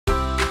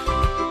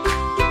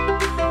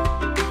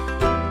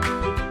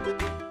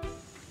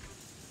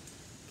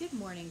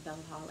Bell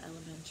Hall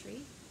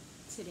Elementary.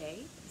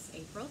 Today is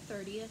April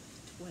 30th,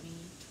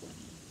 2020.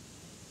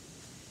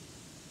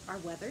 Our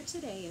weather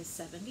today is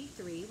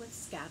 73 with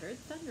scattered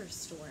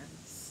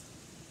thunderstorms.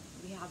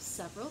 We have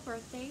several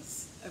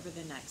birthdays over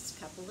the next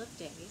couple of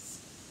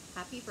days.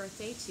 Happy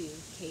birthday to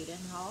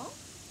Caden Hall,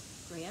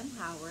 Graham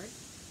Howard,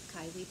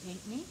 Kylie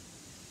Pinkney,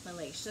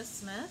 Malaysia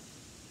Smith,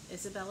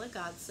 Isabella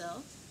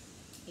Godsill,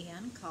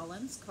 Ann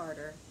Collins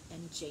Carter,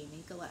 and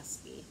Jamie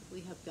Gillespie.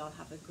 We hope y'all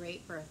have a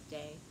great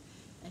birthday.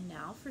 And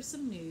now for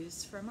some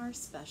news from our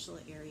special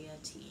area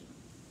team.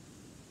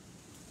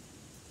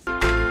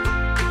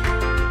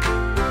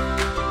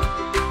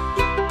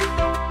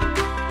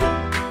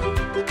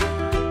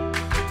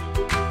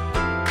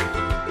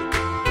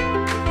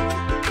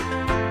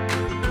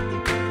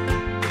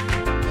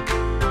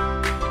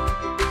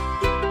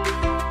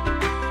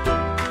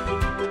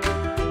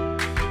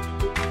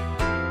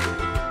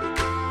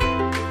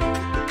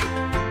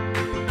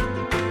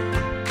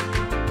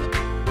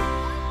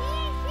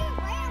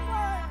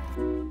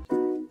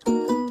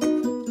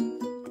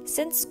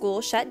 Since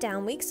school shut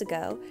down weeks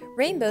ago,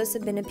 rainbows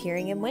have been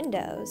appearing in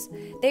windows.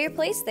 They are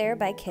placed there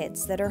by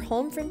kids that are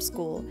home from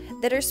school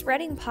that are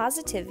spreading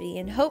positivity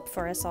and hope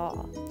for us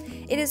all.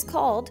 It is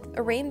called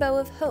a rainbow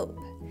of hope.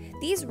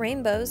 These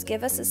rainbows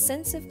give us a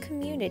sense of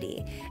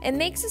community and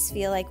makes us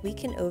feel like we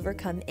can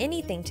overcome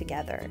anything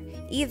together,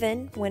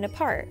 even when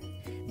apart.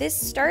 This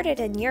started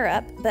in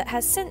Europe but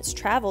has since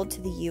traveled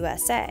to the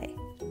USA.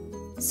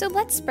 So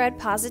let's spread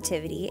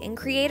positivity and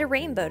create a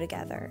rainbow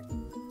together.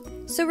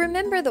 So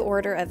remember the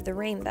order of the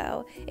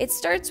rainbow. It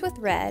starts with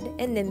red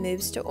and then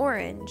moves to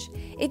orange.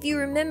 If you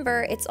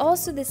remember, it's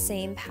also the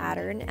same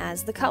pattern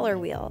as the color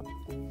wheel.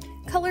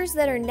 Colors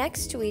that are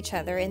next to each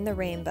other in the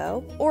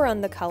rainbow or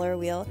on the color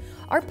wheel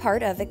are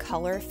part of a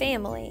color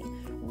family.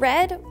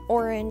 Red,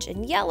 orange,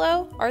 and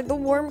yellow are the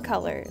warm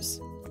colors.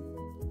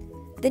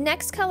 The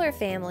next color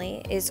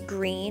family is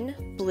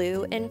green,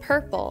 blue, and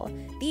purple.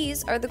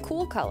 These are the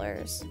cool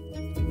colors.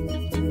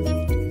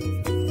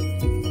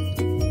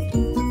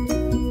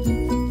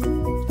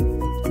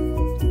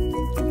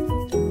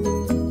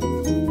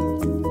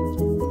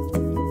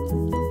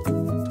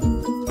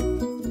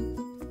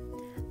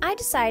 I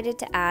decided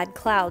to add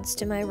clouds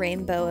to my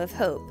rainbow of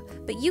hope,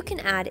 but you can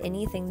add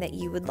anything that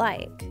you would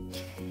like.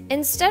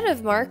 Instead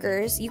of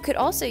markers, you could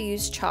also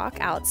use chalk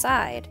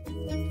outside.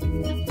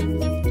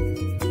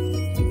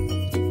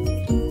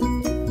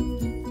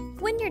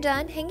 When you're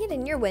done, hang it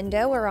in your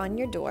window or on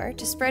your door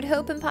to spread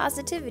hope and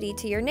positivity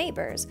to your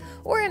neighbors,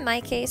 or in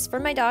my case, for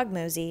my dog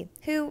Mosey,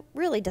 who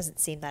really doesn't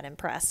seem that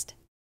impressed.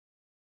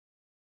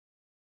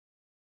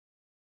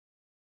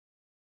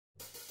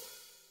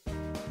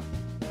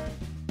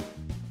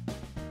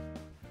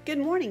 Good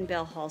morning,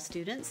 Bell Hall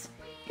students.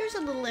 Here's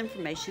a little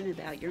information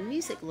about your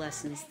music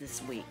lessons this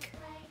week.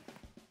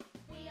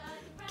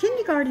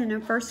 Kindergarten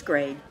and first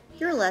grade,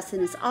 your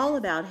lesson is all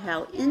about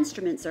how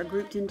instruments are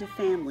grouped into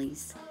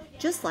families,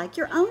 just like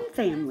your own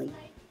family.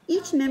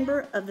 Each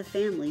member of the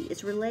family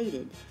is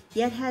related,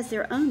 yet has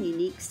their own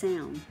unique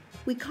sound.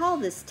 We call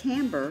this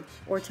timbre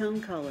or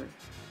tone color.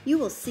 You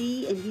will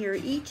see and hear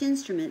each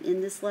instrument in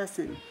this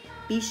lesson.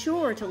 Be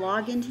sure to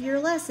log into your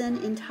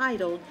lesson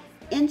entitled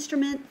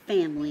Instrument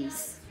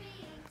Families.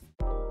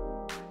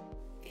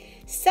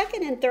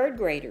 Second and third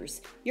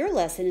graders, your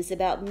lesson is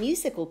about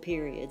musical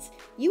periods.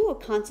 You will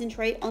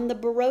concentrate on the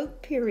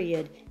Baroque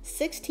period,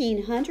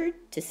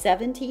 1600 to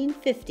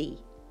 1750.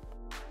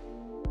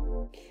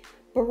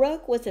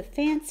 Baroque was a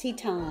fancy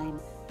time.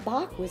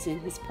 Bach was in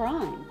his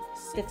prime.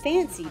 The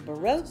fancy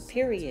Baroque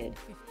period.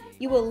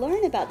 You will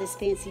learn about this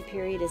fancy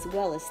period as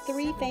well as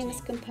three famous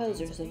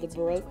composers of the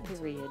Baroque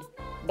period,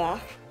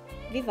 Bach,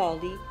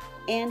 Vivaldi,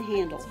 and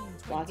Handel.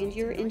 Log into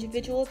your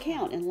individual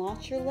account and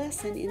launch your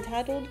lesson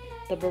entitled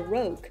The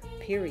Baroque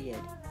Period.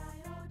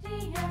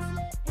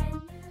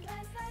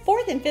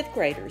 Fourth and fifth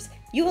graders,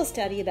 you will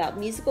study about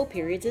musical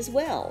periods as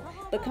well,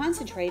 but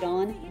concentrate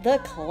on the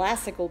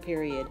classical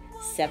period,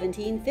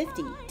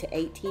 1750 to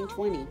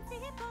 1820.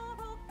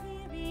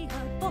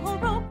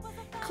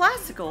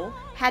 Classical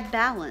had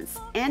balance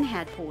and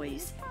had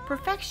poise,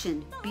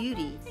 perfection,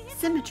 beauty,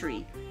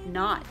 symmetry,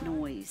 not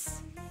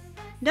noise.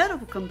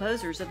 Notable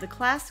composers of the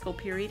classical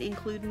period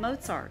include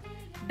Mozart,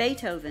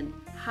 Beethoven,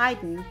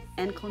 Haydn,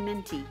 and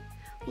Clementi.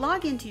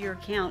 Log into your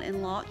account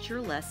and launch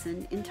your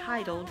lesson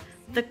entitled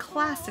The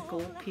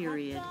Classical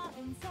Period.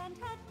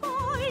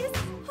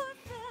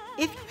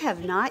 If you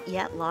have not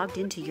yet logged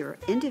into your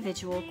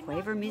individual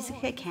Quaver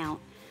Music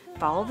account,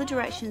 follow the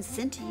directions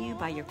sent to you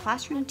by your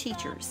classroom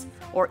teachers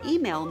or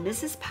email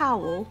Mrs.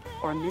 Powell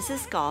or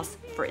Mrs. Goss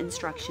for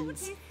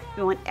instructions.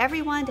 We want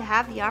everyone to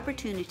have the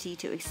opportunity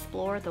to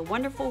explore the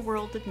wonderful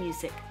world of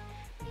music.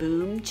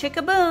 Boom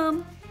chicka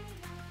boom!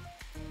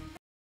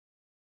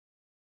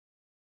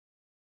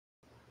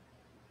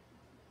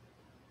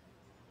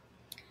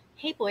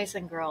 Hey boys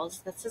and girls,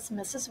 this is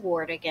Mrs.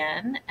 Ward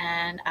again,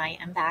 and I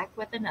am back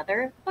with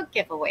another book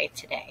giveaway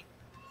today.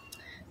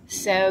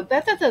 So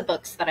both of the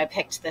books that I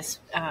picked this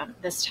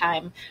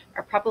time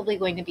are probably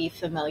going to be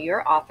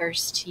familiar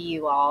authors to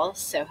you all.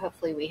 So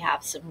hopefully we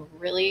have some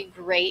really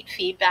great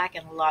feedback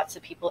and lots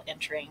of people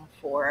entering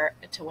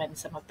to win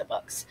some of the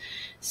books.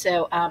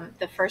 So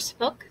the first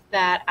book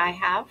that I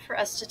have for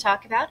us to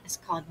talk about is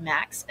called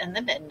Max and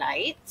the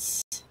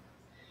Midnights.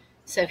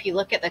 So if you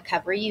look at the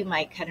cover, you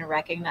might kind of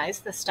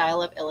recognize the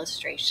style of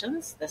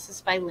illustrations. This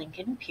is by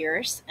Lincoln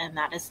Pierce, and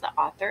that is the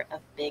author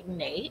of Big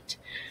Nate.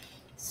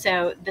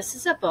 So this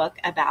is a book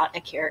about a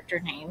character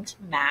named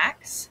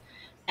Max,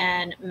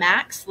 and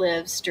Max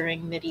lives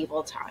during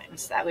medieval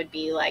times. That would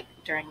be like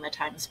during the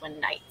times when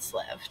knights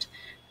lived.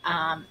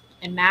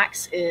 And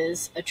Max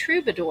is a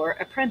troubadour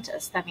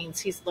apprentice. That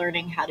means he's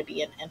learning how to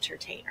be an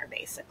entertainer,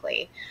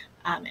 basically,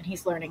 and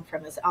he's learning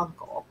from his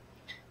uncle.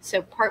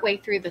 So partway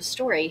through the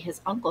story,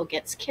 his uncle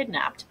gets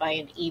kidnapped by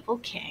an evil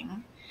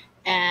king,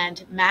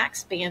 and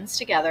Max bands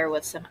together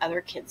with some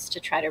other kids to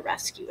try to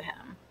rescue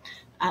him.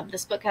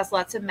 This book has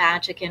lots of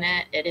magic in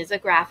it. It is a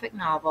graphic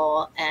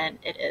novel, and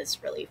it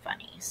is really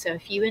funny. So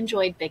if you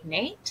enjoyed Big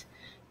Nate,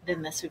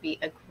 then this would be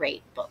a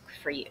great book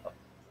for you.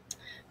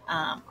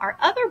 Our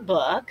other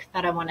book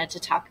that I wanted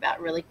to talk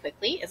about really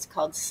quickly is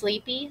called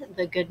Sleepy,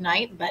 the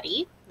Goodnight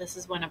Buddy. This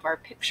is one of our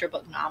picture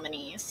book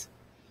nominees.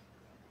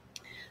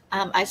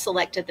 I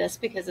selected this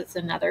because it's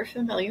another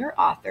familiar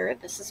author.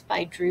 This is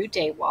by Drew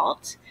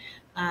Daywalt.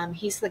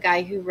 He's the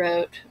guy who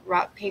wrote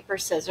Rock, Paper,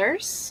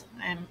 Scissors.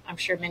 I'm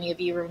sure many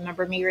of you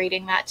remember me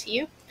reading that to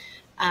you.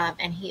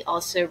 And he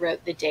also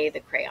wrote The Day the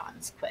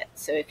Crayons Quit.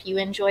 So if you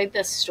enjoyed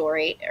this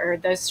story or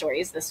those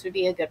stories, this would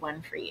be a good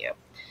one for you.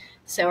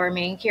 So our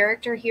main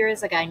character here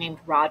is a guy named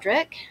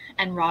Roderick,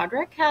 and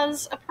Roderick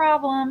has a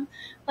problem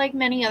like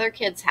many other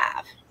kids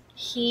have.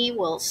 He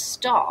will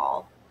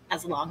stall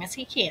as long as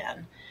he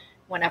can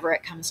whenever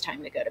it comes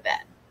time to go to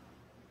bed.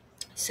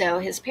 So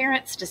his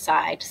parents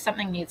decide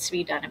something needs to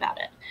be done about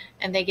it,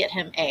 and they get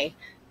him a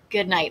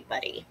goodnight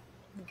buddy.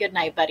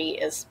 Goodnight buddy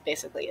is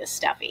basically a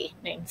stuffy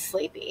named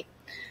Sleepy.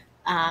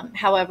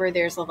 However,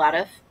 there's a lot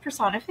of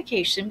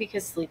personification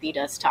because Sleepy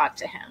does talk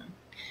to him.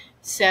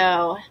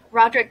 So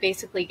Roderick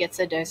basically gets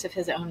a dose of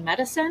his own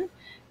medicine,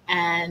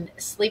 and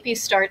Sleepy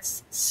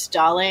starts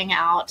stalling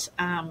out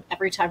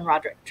every time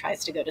Roderick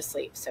tries to go to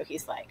sleep. So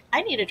he's like,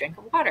 I need a drink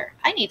of water.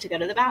 I need to go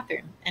to the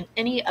bathroom, and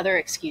any other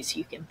excuse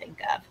you can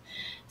think of.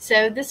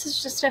 So this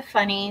is just a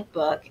funny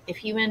book.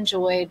 If you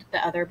enjoyed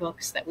the other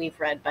books that we've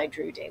read by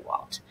Drew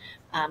Daywalt,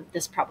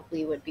 this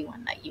probably would be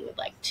one that you would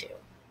like too.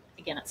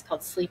 Again, it's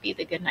called Sleepy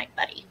the Goodnight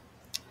Buddy.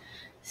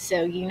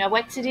 So you know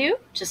what to do.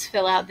 Just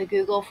fill out the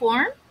Google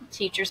form.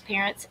 Teachers,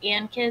 parents,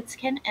 and kids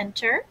can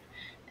enter,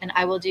 and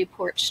I will do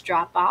porch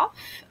drop-off.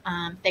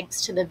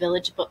 Thanks to the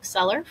Village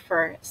Bookseller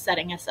for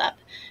setting us up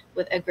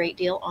with a great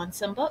deal on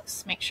some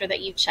books. Make sure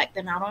that you check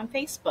them out on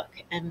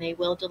Facebook, and they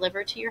will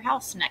deliver to your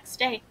house next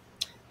day.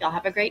 Y'all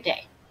have a great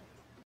day.